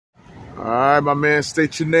All right, my man,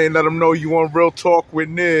 state your name. Let them know you on Real Talk with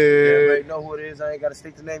Nick. You already know who it is. I ain't got to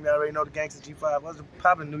state the name. You already know the gangster G5. What's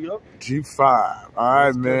poppin' in New York? G5. All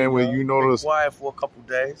right, man. Well, you know this. Been quiet for a couple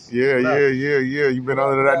days. Yeah. You been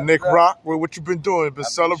under that Nick Rock. Well, what you been doing? Been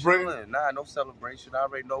celebrating? Nah, no celebration. I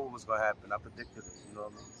already know what was going to happen. I predicted it. You know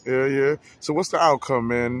what I mean? Yeah. So what's the outcome,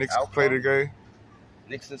 man? Knicks play the game?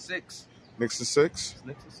 Knicks in 6. Knicks in 6?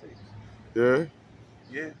 Knicks in 6. Yeah?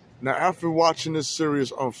 Yeah. Now, after watching this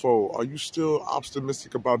series unfold, are you still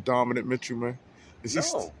optimistic about Dominant Mitchell, man?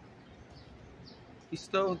 No. He's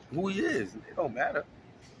still who he is. It don't matter.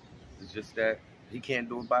 It's just that he can't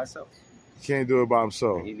do it by himself. He can't do it by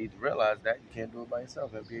himself. And you need to realize that you can't do it by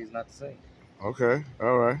yourself. NBA is not the same. Okay,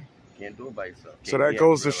 all right. You can't do it by yourself. So that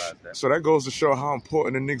goes to show how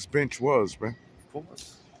important the Knicks bench was, man. Of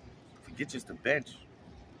course. Forget just the bench.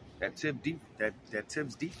 That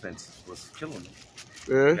Tibbs defense was killing them.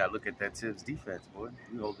 Yeah. You gotta look at that Tibbs defense, boy.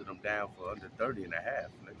 We holding them down for under 30 and a half.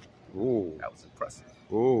 Nigga. Ooh. That was impressive.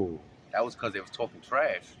 Ooh. That was because they was talking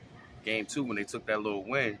trash. Game 2 when they took that little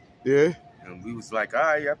win. Yeah. And we was like, all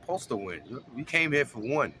right, you're supposed to win. We came here for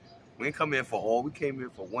one. We ain't come here for all. We came here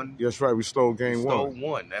for one. That's right. We stole game 1. Stole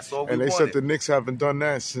one. That's all we wanted. And they said the Knicks haven't done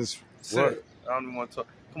that since what? I don't even want to talk.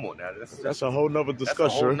 Come on now. That's a whole nother discussion.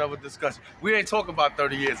 That's a whole nother discussion. We ain't talking about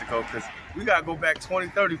 30 years ago because we got to go back 20,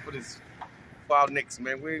 30 for this. For our Knicks,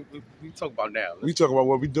 man. We talk about now. We talk about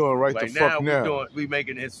what we doing right the fuck now. We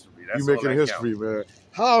making history. That's you making history, man.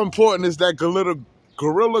 How important is that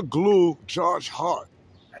Gorilla Glue George Hart?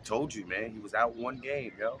 I told you, man. He was out one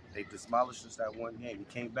game, yo. They demolished us that one game. He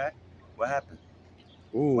came back. What happened?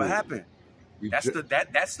 Ooh. What happened?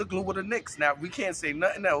 That's the glue of the Knicks. Now, we can't say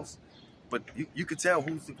nothing else, but you can tell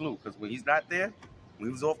who's the glue. Because when he's not there, when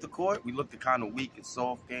he was off the court, we looked kind of weak and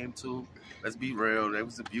soft game 2. Let's be real. They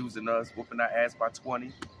was abusing us, whooping our ass by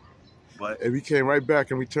 20. And we came right back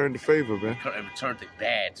and returned the favor, man. And returned it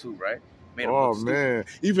bad, too, right? Oh, man.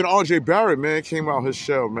 Even R.J. Barrett, man, came out his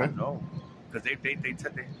shell, man. I know. Because he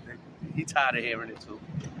tired of hearing it, too.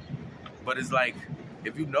 But it's like,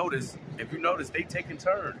 if you notice, they taking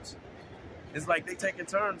turns. It's like they taking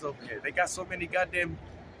turns over here. They got so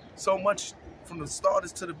much from the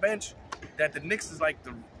starters to the bench that the Knicks is like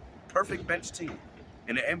the perfect bench team.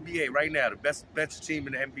 In the NBA right now, the best bench team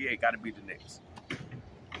in the NBA got to be the Knicks.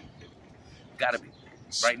 Got to be.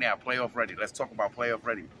 Right now, playoff ready. Let's talk about playoff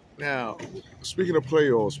ready. Now, speaking of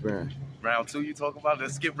playoffs, man. Round 2 you talk about?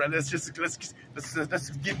 Let's get past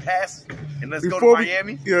and let's go to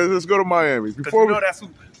Miami. Let's go to Miami. Because you know that's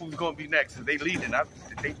who's going to be next. They leading.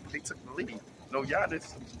 They took the lead. No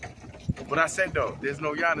Giannis. What I said, though, there's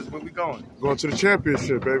no Giannis. Where we going? Going to the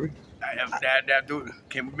championship, baby.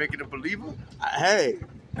 Can we make it a believer? Hey,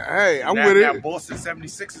 I'm with it. Now Boston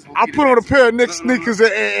 76ers. I put on a pair of Knicks sneakers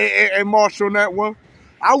and march on that one.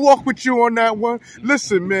 I walk with you on that one.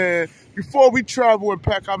 Listen, man, before we travel and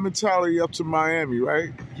pack our mentality up to Miami,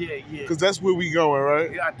 right? Yeah. Because that's where we going,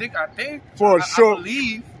 right? Yeah, I think. I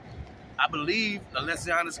believe unless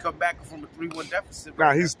Giannis come back from a 3-1 deficit.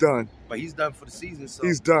 Nah, he's done. But he's done for the season. So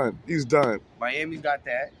he's done. Miami's got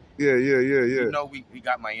that. Yeah. You know we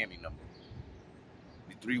got Miami number.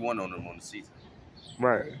 We 3-1 on them on the season.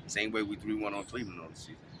 Right. Same way we 3-1 on Cleveland on the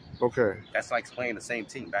season. Okay. That's like playing the same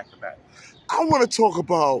team back to back. I want to talk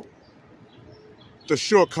about the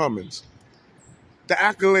shortcomings, the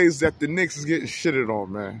accolades that the Knicks is getting shitted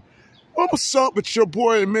on, man. What's up with your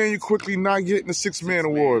boy Emmanuel quickly not getting the six-man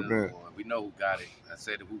award, man? We know who got it. I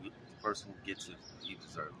said the person who gets it, he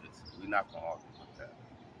deserved it. We're not going to argue with that.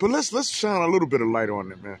 But let's shine a little bit of light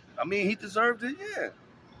on it, man. I mean, he deserved it, yeah.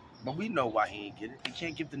 But we know why he ain't get it. He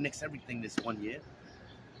can't give the Knicks everything this 1 year.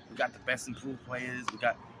 We got the best improved players. We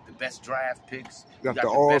got the best draft picks. We got the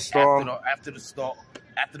All-Star. After the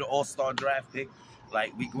All-Star draft pick.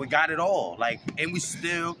 Like, we got it all. Like, and we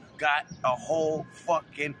still got a whole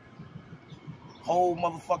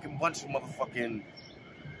motherfucking bunch of motherfucking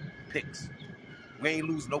picks. We ain't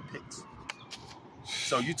lose no picks.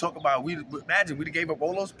 So you talk about, imagine we gave up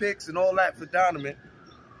all those picks and all that for Donovan.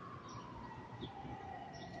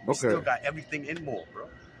 We still got everything and more, bro.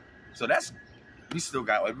 So we still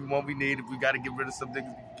got everyone we need. If we got to get rid of some niggas, we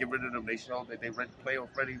can get rid of them. They show that they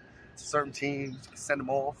playoff ready. Certain teams, send them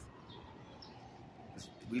off.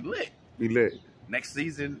 We lit. Next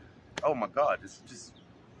season, oh my God, it's just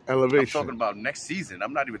elevation. I'm talking about next season.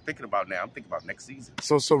 I'm not even thinking about now. I'm thinking about next season.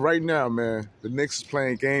 So right now, man, the Knicks is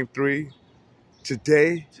playing Game 3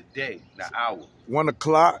 today. Today, the hour. 1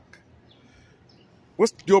 o'clock.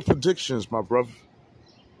 What's your predictions, my brother?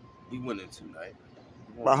 We winning tonight.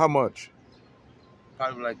 By how much?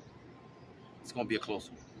 Probably like, it's going to be a close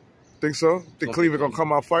one. Think so? Think Cleveland going to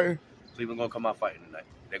come out fighting? Cleveland gonna come out fighting tonight.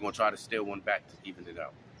 They're gonna try to steal one back to even it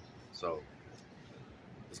out. So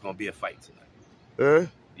it's gonna be a fight tonight. Yeah?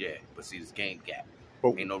 Yeah, but see, this game gap.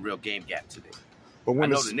 But, Ain't no real game gap today. but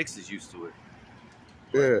when I know the Knicks is used to it.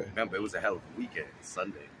 Yeah. Remember, it was a hell of a weekend,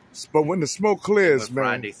 Sunday. But when the smoke clears, man.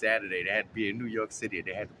 Friday, Saturday, they had to be in New York City and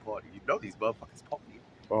they had to party. You know these motherfuckers party.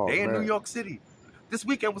 Oh, they in man. New York City. This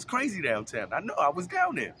weekend was crazy downtown. I know, I was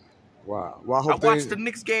down there. Wow. Well, I watched the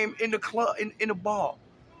Knicks game in the club, in a bar,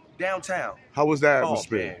 downtown. How was the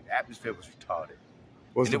atmosphere? Oh, man, the atmosphere was retarded.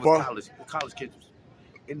 Was and the it bar? was college kids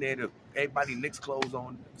in there. Everybody Knicks clothes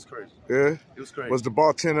on. It was crazy. Yeah? It was crazy. Was the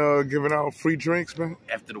bartender giving out free drinks, man?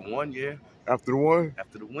 After the one, yeah. After the one?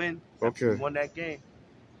 After the win. Okay. After we won that game.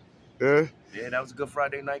 Yeah? Yeah, that was a good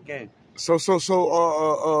Friday night game. So,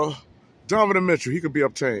 Donovan Mitchell, he could be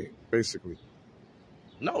obtained, basically.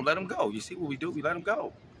 No, let him go. You see what we do? We let him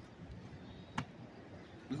go.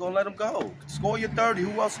 We're going to let him go. Score your 30.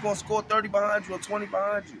 Who else is going to score 30 behind you or 20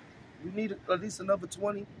 behind you? You need at least another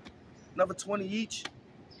 20 each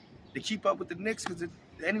to keep up with the Knicks, because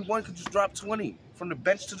anyone could just drop 20 from the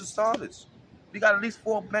bench to the starters. You got at least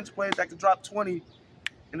 4 bench players that can drop 20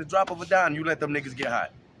 in the drop of a dime. You let them niggas get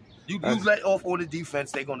hot. You let off on the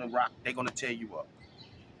defense, they're going to rock. They're going to tear you up.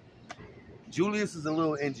 Julius is a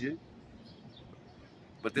little injured,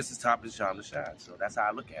 but this is top of the time to shine. So that's how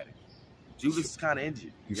I look at it. Julius is kind of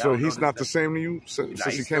injured. So he's not the same to you?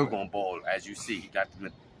 He's still going to ball, as you see. He got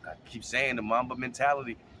I keep saying the Mamba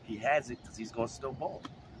mentality. He has it because he's going to still ball.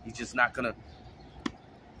 He's just not going to.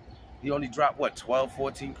 He only dropped, what, 12,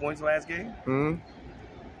 14 points last game? Mm-hmm.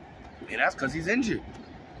 And that's because he's injured.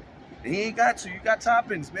 And he ain't got to. You got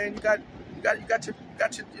Toppins, man.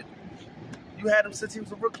 You had him since he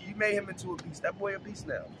was a rookie. You made him into a beast. That boy a beast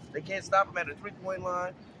now. They can't stop him at the 3-point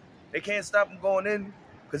line. They can't stop him going in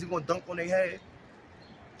because he's going to dunk on their head.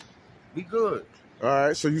 We good. All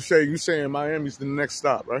right, so you saying Miami's the next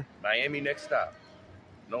stop, right? Miami next stop.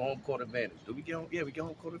 No home court advantage. Do we get home? Yeah, we get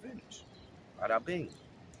home court advantage. Bada bing.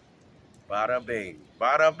 Bada bing.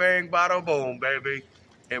 Bada bing, bada boom, baby.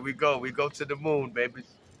 Here we go. We go to the moon, baby.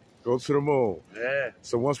 Go to the moon. Yeah.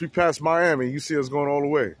 So once we pass Miami, you see us going all the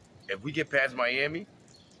way. If we get past Miami,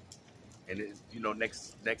 and it's,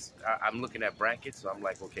 next, I'm looking at brackets, so I'm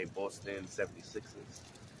like, okay, Boston 76ers.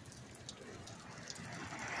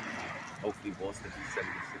 Hopefully Boston be 76ers.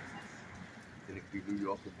 Then it could be New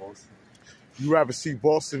York and Boston. You rather see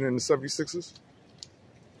Boston and the 76ers?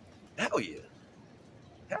 Hell yeah.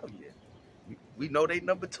 Hell yeah. We know they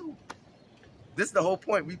number 2. This is the whole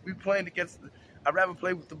point. We playing against. I'd rather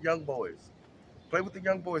play with the young boys. Play with the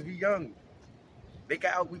young boys. We young. We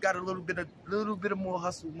got a little bit of more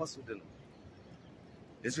muscle than them.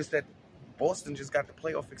 It's just that Boston just got the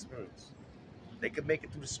playoff experience. They could make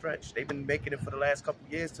it through the stretch. They've been making it for the last couple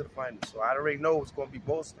of years to the finals. So I already know it's going to be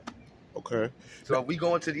Boston. Okay. So if we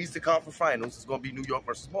go into the Eastern Conference Finals, it's going to be New York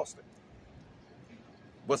versus Boston.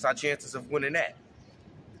 What's our chances of winning that?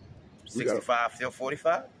 65, still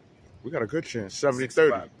 45? We got a good chance.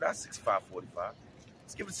 70-30. Not 65-45.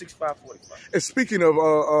 Let's give it 65-45. And speaking of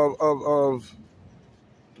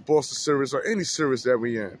the Boston series or any series that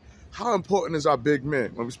we in, how important is our big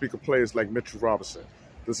men when we speak of players like Mitchell Robinson?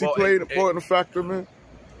 Does he play an important factor, man?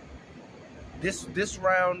 This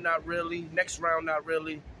round, not really. Next round, not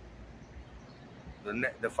really.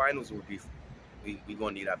 The finals will be, we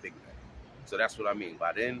going to need our big men. So that's what I mean.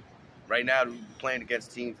 By then, right now, we're playing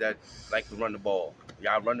against teams that like to run the ball.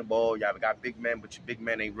 Y'all run the ball. Y'all got big men, but your big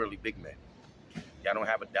men ain't really big men. Y'all don't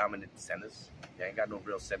have a dominant centers. Y'all ain't got no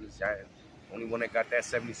real centers. Y'all the only one that got that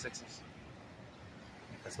 76ers.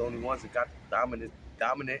 That's the only ones that got dominant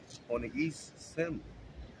on the East. Sim.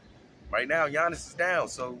 Right now, Giannis is down.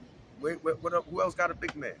 So who else got a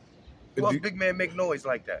big man? Who else big man make noise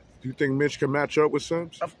like that? Do you think Mitch can match up with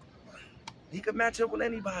Sims? He could match up with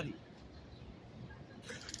anybody.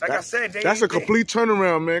 I said, that's a complete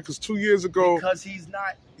turnaround, man. Because 2 years ago, because he's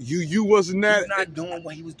not. You wasn't that. He's not doing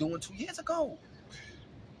what he was doing 2 years ago.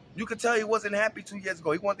 You could tell he wasn't happy 2 years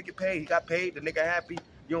ago. He wanted to get paid. He got paid. The nigga happy.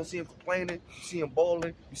 You don't see him complaining. You see him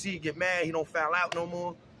balling. You see him get mad. He don't foul out no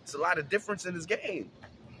more. It's a lot of difference in his game.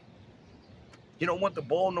 He don't want the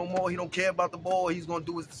ball no more. He don't care about the ball. He's gonna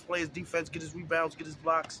do his display his defense, get his rebounds, get his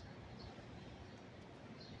blocks,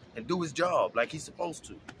 and do his job like he's supposed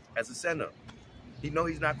to as a center. He know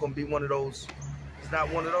he's not gonna be one of those. He's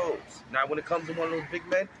not one of those. Now, when it comes to one of those big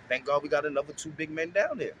men, thank God we got another 2 big men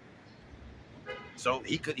down there. So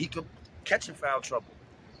he could catch in foul trouble.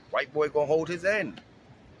 White boy gonna hold his end.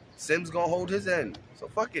 Sims gonna hold his end. So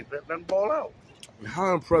fuck it, let him ball out.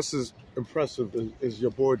 How impressive is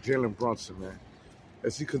your boy Jalen Brunson, man?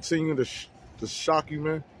 Is he continuing to shock you,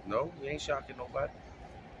 man? No, he ain't shocking nobody.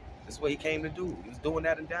 That's what he came to do. He was doing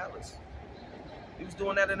that in Dallas. He was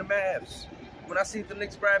doing that in the Mavs. When I see the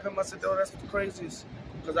Knicks grab him, I said, "Oh, that's the craziest."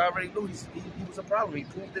 Because I already knew he was a problem. He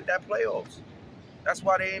proved it that playoffs. That's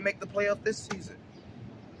why they ain't make the playoff this season.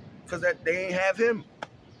 Because they ain't have him.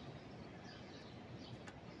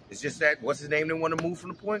 It's just that, what's his name, didn't want to move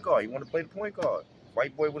from the point guard. He wanted to play the point guard.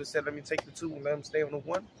 White boy would have said, "Let me take the 2 and let him stay on the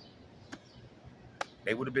 1."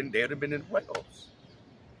 They would have been in the playoffs.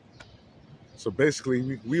 So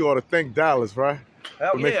basically, we ought to thank Dallas, right?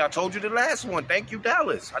 Hell yeah, I told you the last one. Thank you,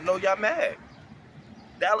 Dallas. I know y'all mad.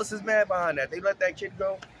 Dallas is mad behind that. They let that kid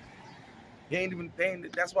go.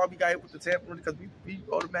 That's why we got hit with the Tampa, because we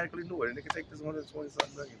automatically knew it. And they can take this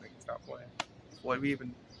 120-something million. They can stop playing.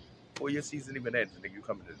 Before your season even ends, and then you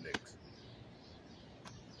coming to the Knicks.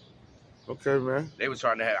 Okay, man. They was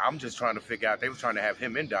trying to have. I'm just trying to figure out. They were trying to have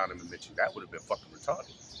him and Donovan Mitchell. That would have been fucking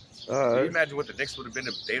retarded. All right. Can you imagine what the Knicks would have been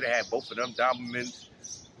if they'd have had both of them Donovan?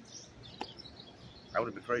 That would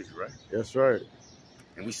have been crazy, right? That's right.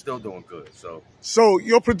 And we still doing good. So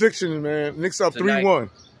your prediction, man? Knicks up 3-1.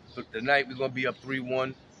 Tonight we're gonna be up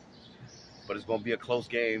 3-1, but it's gonna be a close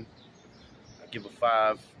game. I give a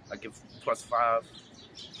 5. I give +5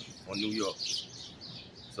 on New York.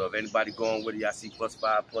 So if anybody going with it, I see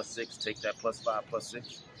 +5, +6. Take that +5,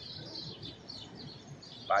 +6.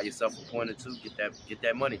 Buy yourself a point or two. Get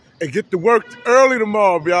that money. And get to work early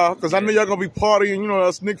tomorrow, y'all, because I know y'all gonna be partying. You know,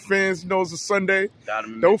 us Knicks fans. You know, it's a Sunday.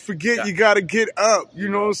 Don't forget, you gotta get up. You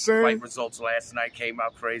know what I'm saying? Fight results last night came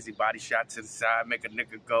out crazy. Body shot to the side, make a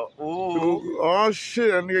nigga go, ooh. Oh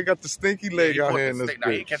shit! That nigga got the stinky leg out here in this bitch.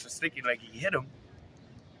 Nah, he kept the stinky leg. He hit him,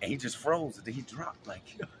 and he just froze. And then he dropped like.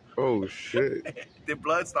 Oh shit! The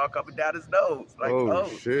blood started coming down his nose. Like, oh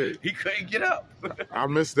shit! He couldn't get up. I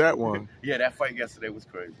missed that one. Yeah, that fight yesterday was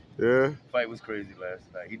crazy. Yeah. Fight was crazy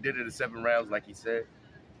last night. He did it in 7 rounds, like he said.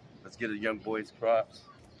 Let's get the young boys props.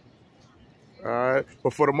 All right,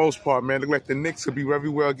 but for the most part, man, look like the Knicks could be very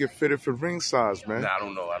well get fitted for ring size, man. Nah, I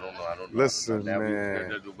don't know. Listen, now,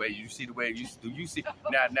 man. The way you see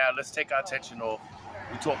now let's take our attention off.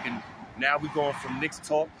 We're talking now. We're going from Knicks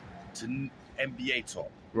talk to NBA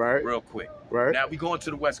talk. Right. Real quick. Right. Now we going to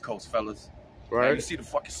the West Coast, fellas. Right. Now you see the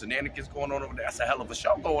fucking shenanigans going on over there. That's a hell of a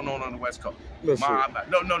show going on the West Coast. Listen.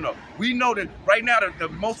 No. We know that right now the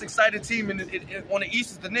most excited team on the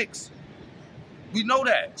East is the Knicks. We know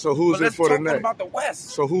that. So who's in for the Knicks? Let's talk about the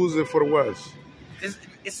West. So who's in for the West?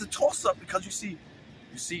 It's a toss up because you see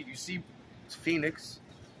Phoenix,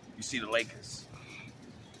 you see the Lakers.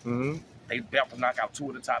 Mm-hmm. They about to knock out 2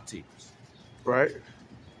 of the top teams. Right.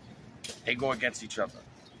 They go against each other.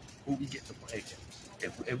 Who we get to play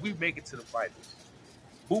against? If we make it to the finals,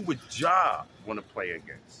 who would Ja want to play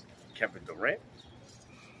against? Kevin Durant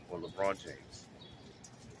or LeBron James?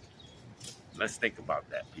 Let's think about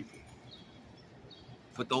that, people.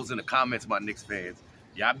 Put those in the comments, my Knicks fans.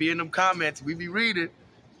 Y'all be in them comments. We be reading.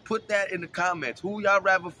 Put that in the comments. Who y'all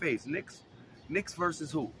rather face? Knicks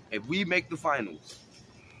versus who? If we make the finals,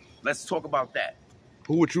 let's talk about that.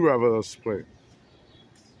 Who would you rather us play?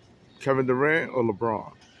 Kevin Durant or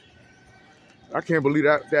LeBron? I can't believe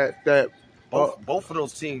that. Both of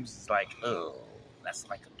those teams is like, that's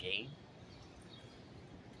like a game.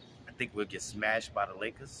 I think we'll get smashed by the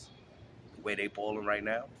Lakers, the way they balling right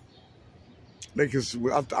now. Lakers,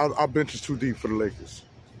 our bench is too deep for the Lakers.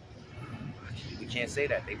 We can't say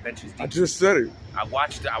that. They bench is deep. I just said it. I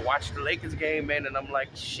watched the Lakers game, man, and I'm like,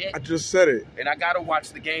 shit. I just said it. And I got to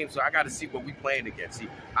watch the game, so I got to see what we playing against. See,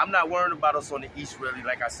 I'm not worrying about us on the East, really,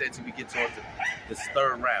 like I said, till we get towards the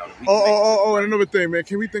 3rd round. And another thing, man.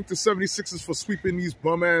 Can we thank the 76ers for sweeping these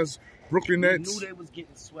bum-ass Brooklyn Nets? We knew they was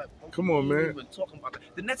getting swept. Come on, man. We were talking about that.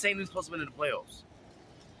 The Nets ain't even supposed to win in the playoffs.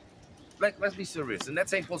 Let's be serious. The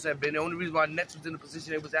Nets ain't supposed to have been. The only reason why the Nets was in the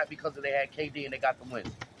position they was at because they had KD and they got the win.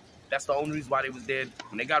 That's the only reason why they was there.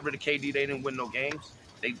 When they got rid of KD, they didn't win no games.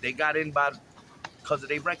 They got in because of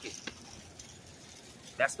their record.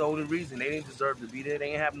 That's the only reason. They didn't deserve to be there.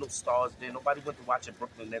 They ain't have no stars there. Nobody went to watch a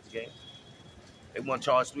Brooklyn Nets game. They want to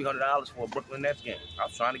charge $300 for a Brooklyn Nets game. I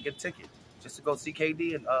was trying to get a ticket just to go see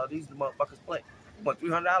KD and these motherfuckers play. They want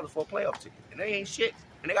 $300 for a playoff ticket. And they ain't shit.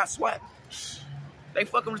 And they got swept. They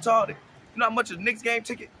fucking retarded. You know how much a Knicks game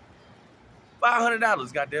ticket? $500,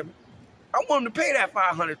 goddammit. I want them to pay that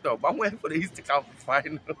 $500 though. But I'm waiting for the Eastern Conference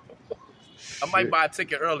final. I might buy a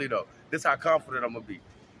ticket early though. This is how confident I'm gonna be.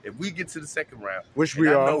 If we get to the 2nd round, which we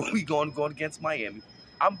are, I know we going against Miami.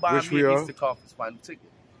 I'm buying me an Eastern Conference final ticket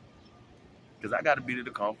because I got to be to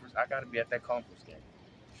the conference. I got to be at that conference game.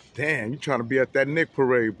 Damn, you trying to be at that Knick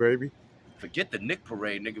parade, baby? Forget the Knick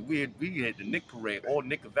parade, nigga. We had the Knick parade. All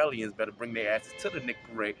Cavaliers better bring their asses to the Knick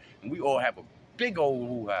parade, and we all have a big old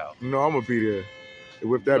hoo-how. No, I'm gonna be there.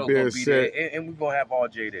 With that being said, and we're gonna have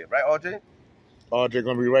RJ there, right, RJ? RJ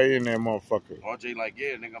gonna be right in there, motherfucker. RJ like,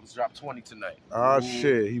 yeah, nigga, I'm gonna drop 20 tonight. Ah,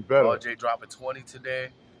 shit, he better. RJ dropping 20 today.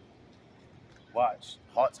 Watch,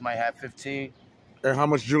 Hearts might have 15. And how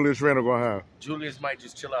much Julius Randle gonna have? Julius might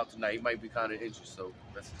just chill out tonight. He might be kind of injured, so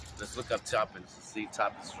let's look up Toppins and see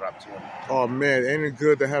Toppins drop 20. Oh man, ain't it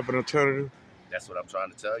good to have an alternative? That's what I'm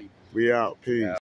trying to tell you. We out. Peace. Yeah.